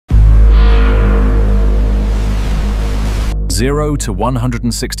0 to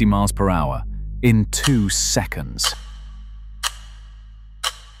 160 miles per hour in 2 seconds.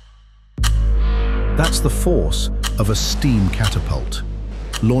 That's the force of a steam catapult,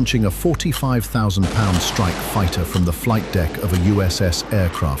 launching a 45,000-pound strike fighter from the flight deck of a USS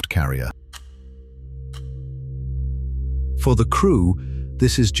aircraft carrier. For the crew,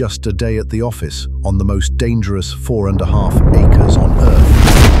 this is just a day at the office on the most dangerous 4.5 acres on Earth.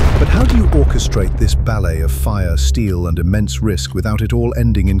 But how do you orchestrate this ballet of fire, steel, and immense risk without it all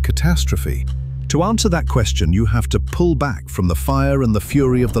ending in catastrophe? To answer that question, you have to pull back from the fire and the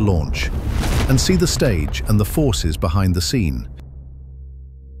fury of the launch and see the stage and the forces behind the scene.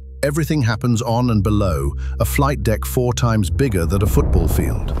 Everything happens on and below a flight deck 4 times bigger than a football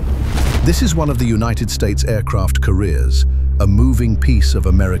field. This is one of the United States aircraft carriers, a moving piece of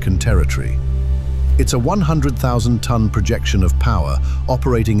American territory. It's a 100,000-ton projection of power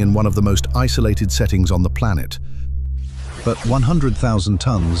operating in one of the most isolated settings on the planet. But 100,000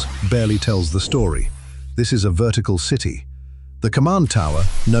 tons barely tells the story. This is a vertical city. The command tower,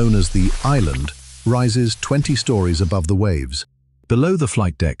 known as the Island, rises 20 stories above the waves. Below the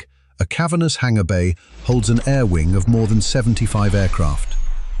flight deck, a cavernous hangar bay holds an air wing of more than 75 aircraft.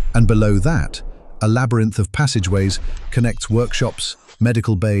 And below that, a labyrinth of passageways connects workshops,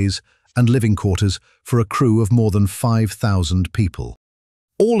 medical bays, and living quarters for a crew of more than 5,000 people.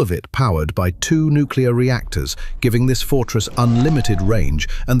 All of it powered by 2 nuclear reactors, giving this fortress unlimited range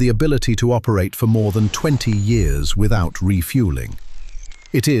and the ability to operate for more than 20 years without refueling.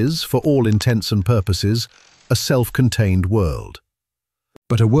 It is, for all intents and purposes, a self-contained world.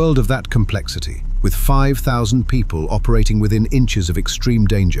 But a world of that complexity, with 5,000 people operating within inches of extreme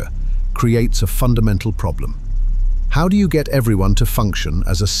danger, creates a fundamental problem. How do you get everyone to function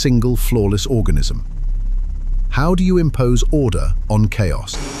as a single flawless organism? How do you impose order on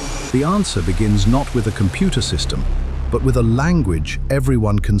chaos? The answer begins not with a computer system, but with a language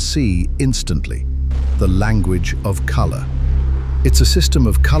everyone can see instantly, the language of color. It's a system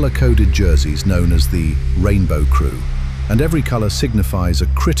of color-coded jerseys known as the Rainbow Crew, and every color signifies a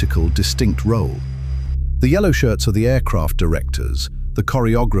critical, distinct role. The yellow shirts are the aircraft directors, the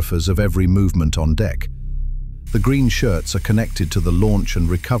choreographers of every movement on deck. The green shirts are connected to the launch and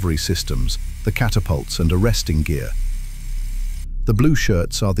recovery systems, the catapults and arresting gear. The blue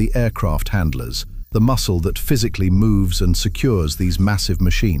shirts are the aircraft handlers, the muscle that physically moves and secures these massive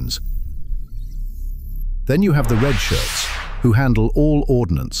machines. Then you have the red shirts, who handle all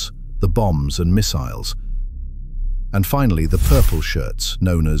ordnance, the bombs and missiles. And finally, the purple shirts,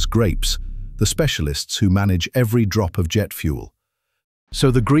 known as grapes, the specialists who manage every drop of jet fuel.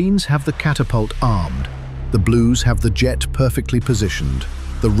 So the greens have the catapult armed, the blues have the jet perfectly positioned,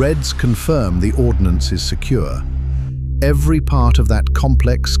 the reds confirm the ordnance is secure. Every part of that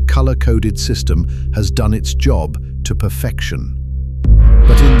complex, color-coded system has done its job to perfection.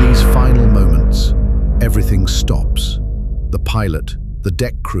 But in these final moments, everything stops. The pilot, the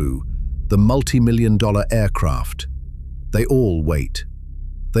deck crew, the multi-million-dollar aircraft, they all wait.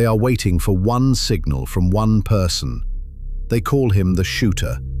 They are waiting for one signal from one person. They call him the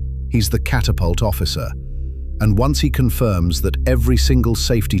shooter. He's the catapult officer. And once he confirms that every single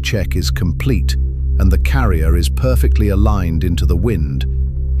safety check is complete and the carrier is perfectly aligned into the wind,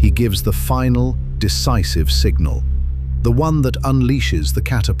 he gives the final, decisive signal, the one that unleashes the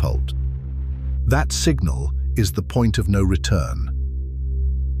catapult. That signal is the point of no return.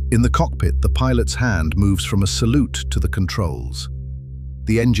 In the cockpit, the pilot's hand moves from a salute to the controls.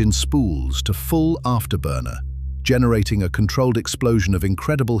 The engine spools to full afterburner, generating a controlled explosion of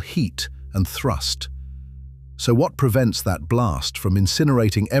incredible heat and thrust. So what prevents that blast from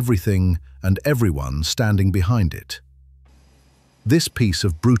incinerating everything and everyone standing behind it? This piece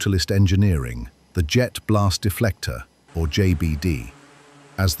of brutalist engineering, the Jet Blast Deflector, or JBD.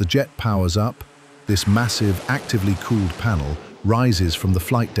 As the jet powers up, this massive, actively cooled panel rises from the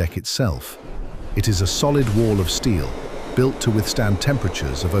flight deck itself. It is a solid wall of steel, built to withstand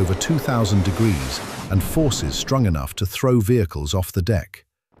temperatures of over 2,000 degrees and forces strong enough to throw vehicles off the deck.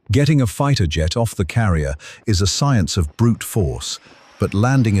 Getting a fighter jet off the carrier is a science of brute force, but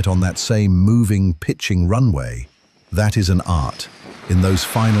landing it on that same moving, pitching runway, that is an art. In those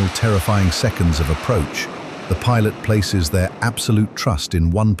final terrifying seconds of approach, the pilot places their absolute trust in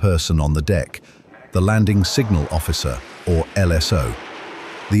one person on the deck, the landing signal officer, or LSO.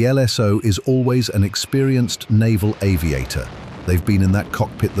 The LSO is always an experienced naval aviator. They've been in that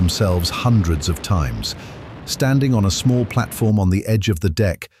cockpit themselves hundreds of times. Standing on a small platform on the edge of the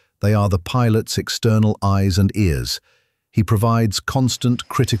deck, they are the pilot's external eyes and ears. He provides constant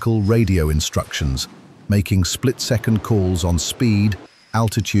critical radio instructions, making split-second calls on speed,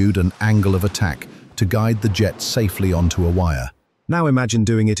 altitude and angle of attack to guide the jet safely onto a wire. Now imagine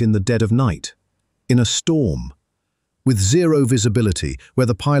doing it in the dead of night, in a storm, with zero visibility, where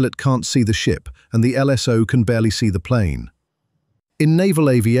the pilot can't see the ship and the LSO can barely see the plane. In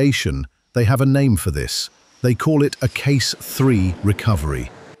naval aviation, they have a name for this. They call it a Case 3 recovery.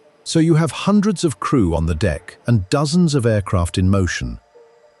 So you have hundreds of crew on the deck and dozens of aircraft in motion.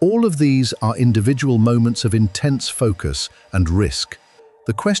 All of these are individual moments of intense focus and risk.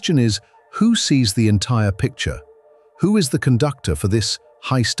 The question is, who sees the entire picture? Who is the conductor for this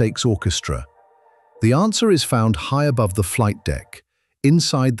high-stakes orchestra? The answer is found high above the flight deck,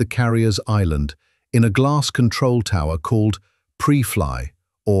 inside the carrier's island, in a glass control tower called pre-fly,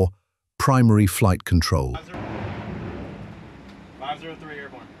 or primary flight control. 503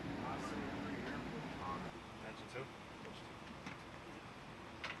 airborne.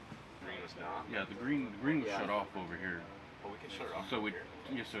 Yeah, the green was shut off over here. Oh, we can shut it off. So we,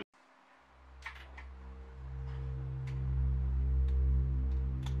 yes, sir.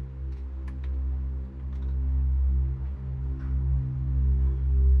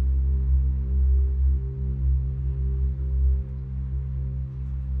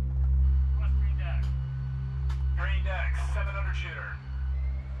 Green deck, 700 shooter.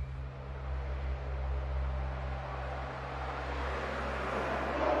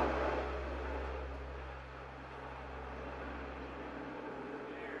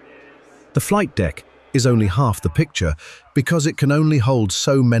 The flight deck is only half the picture because it can only hold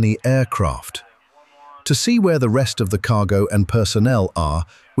so many aircraft. To see where the rest of the cargo and personnel are,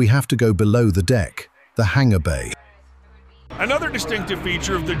 we have to go below the deck, the hangar bay. Another distinctive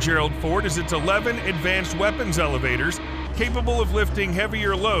feature of the Gerald Ford is its 11 advanced weapons elevators, capable of lifting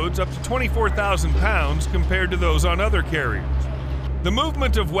heavier loads up to 24,000 pounds compared to those on other carriers. The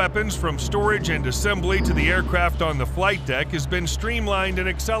movement of weapons from storage and assembly to the aircraft on the flight deck has been streamlined and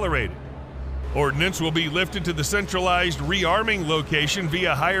accelerated. Ordnance will be lifted to the centralized rearming location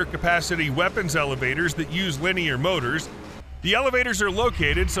via higher capacity weapons elevators that use linear motors. The elevators are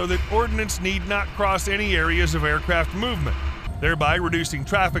located so that ordnance need not cross any areas of aircraft movement, thereby reducing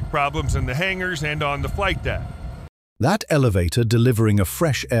traffic problems in the hangars and on the flight deck. That elevator delivering a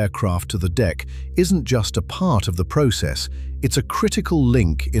fresh aircraft to the deck isn't just a part of the process, it's a critical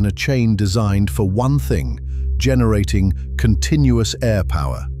link in a chain designed for one thing: generating continuous air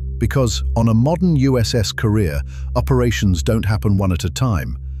power. Because on a modern USS career, operations don't happen one at a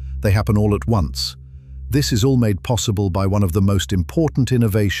time, they happen all at once. This is all made possible by one of the most important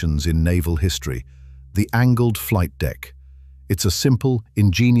innovations in naval history, the angled flight deck. It's a simple,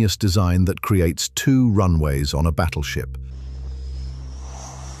 ingenious design that creates two runways on a battleship.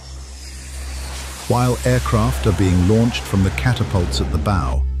 While aircraft are being launched from the catapults at the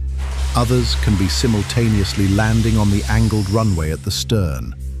bow, others can be simultaneously landing on the angled runway at the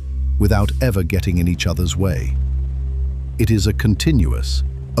stern, without ever getting in each other's way. It is a continuous,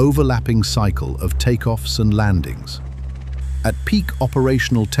 overlapping cycle of takeoffs and landings. At peak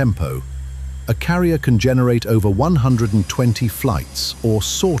operational tempo, a carrier can generate over 120 flights or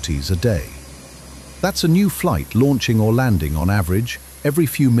sorties a day. That's a new flight launching or landing on average every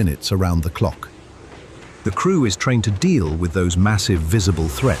few minutes around the clock. The crew is trained to deal with those massive visible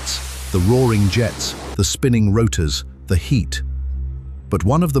threats, the roaring jets, the spinning rotors, the heat. But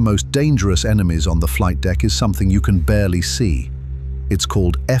one of the most dangerous enemies on the flight deck is something you can barely see. It's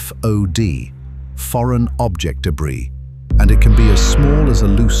called FOD, foreign object debris, and it can be as small as a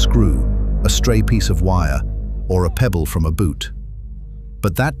loose screw, a stray piece of wire, or a pebble from a boot.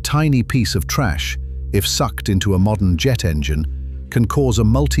 But that tiny piece of trash, if sucked into a modern jet engine, can cause a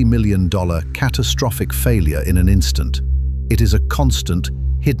multi-million-dollar catastrophic failure in an instant. It is a constant,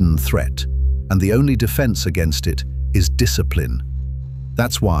 hidden threat, and the only defense against it is discipline.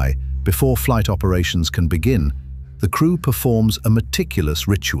 That's why, before flight operations can begin, the crew performs a meticulous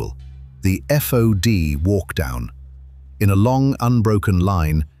ritual, the FOD walkdown. In a long, unbroken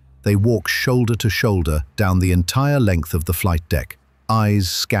line, they walk shoulder to shoulder down the entire length of the flight deck, eyes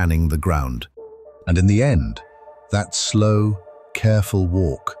scanning the ground. And in the end, that slow, careful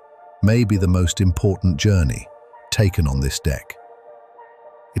walk may be the most important journey taken on this deck.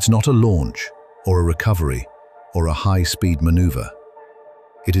 It's not a launch, or a recovery, or a high-speed maneuver.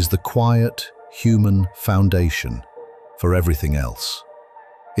 It is the quiet, human foundation for everything else.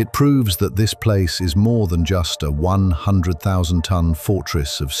 It proves that this place is more than just a 100,000-ton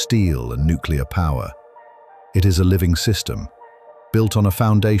fortress of steel and nuclear power. It is a living system, built on a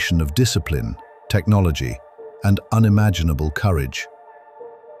foundation of discipline, technology, and unimaginable courage.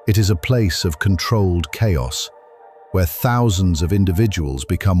 It is a place of controlled chaos, where thousands of individuals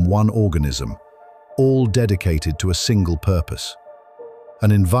become one organism, all dedicated to a single purpose.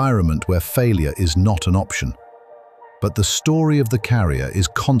 an environment where failure is not an option. But the story of the carrier is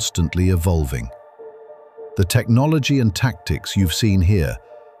constantly evolving. The technology and tactics you've seen here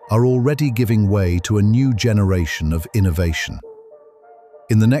are already giving way to a new generation of innovation.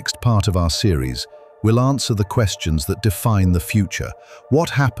 In the next part of our series, we'll answer the questions that define the future. What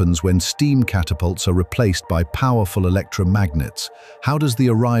happens when steam catapults are replaced by powerful electromagnets? How does the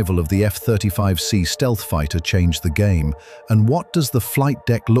arrival of the F-35C stealth fighter change the game? And what does the flight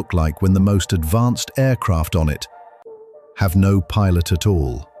deck look like when the most advanced aircraft on it have no pilot at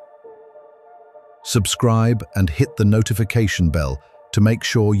all? Subscribe and hit the notification bell to make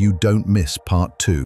sure you don't miss part 2.